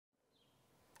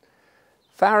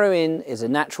Farrowing is a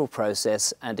natural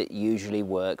process and it usually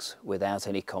works without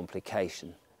any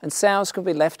complication. And sows can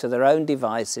be left to their own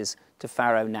devices to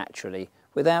farrow naturally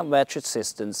without much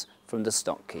assistance from the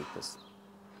stock keepers.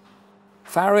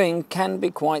 Farrowing can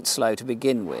be quite slow to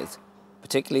begin with,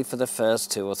 particularly for the first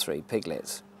 2 or 3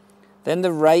 piglets. Then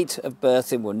the rate of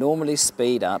birthing will normally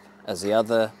speed up as the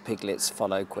other piglets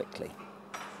follow quickly.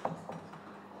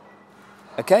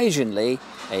 Occasionally,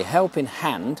 a helping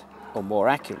hand, or more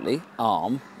accurately,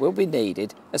 arm, will be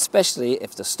needed, especially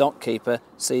if the stock keeper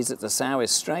sees that the sow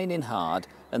is straining hard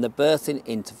and the birthing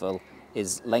interval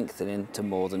is lengthening to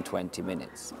more than 20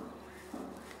 minutes.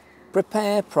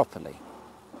 Prepare properly.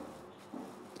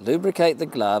 Lubricate the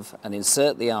glove and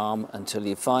insert the arm until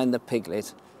you find the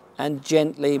piglet and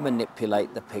gently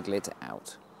manipulate the piglet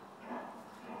out.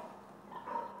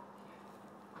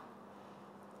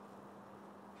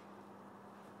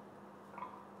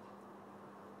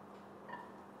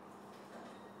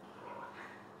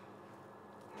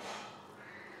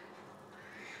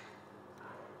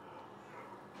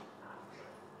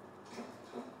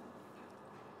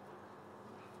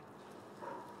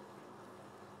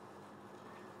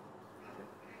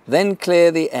 Then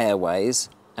clear the airways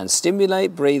and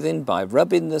stimulate breathing by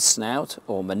rubbing the snout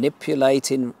or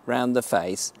manipulating round the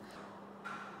face.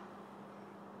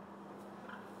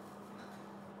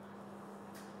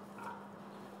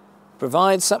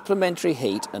 Provide supplementary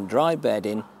heat and dry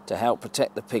bedding to help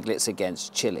protect the piglets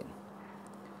against chilling.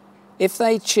 If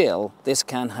they chill, this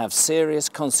can have serious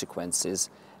consequences,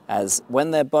 as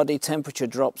when their body temperature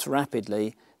drops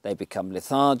rapidly, they become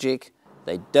lethargic,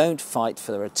 they don't fight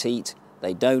for a teat,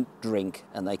 they don't drink,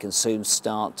 and they can soon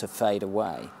start to fade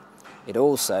away. It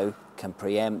also can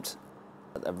preempt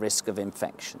the risk of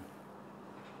infection.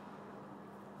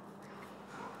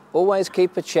 Always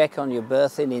keep a check on your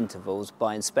birthing intervals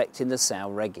by inspecting the sow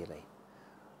regularly.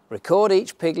 Record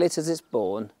each piglet as it's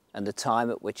born and the time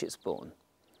at which it's born.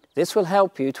 This will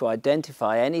help you to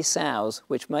identify any sows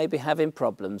which may be having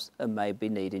problems and may be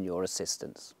needing your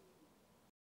assistance.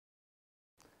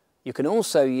 You can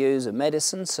also use a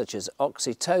medicine such as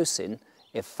oxytocin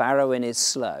if farrowing is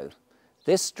slow.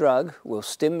 This drug will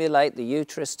stimulate the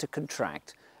uterus to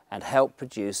contract and help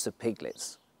produce the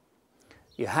piglets.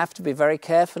 You have to be very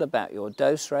careful about your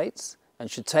dose rates and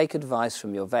should take advice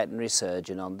from your veterinary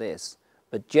surgeon on this.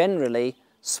 But generally,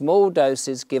 small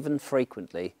doses given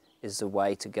frequently is the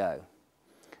way to go.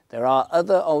 There are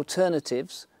other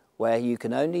alternatives where you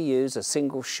can only use a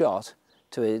single shot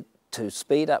to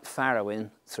speed up farrowing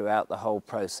throughout the whole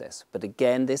process. But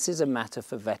again, this is a matter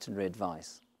for veterinary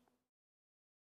advice.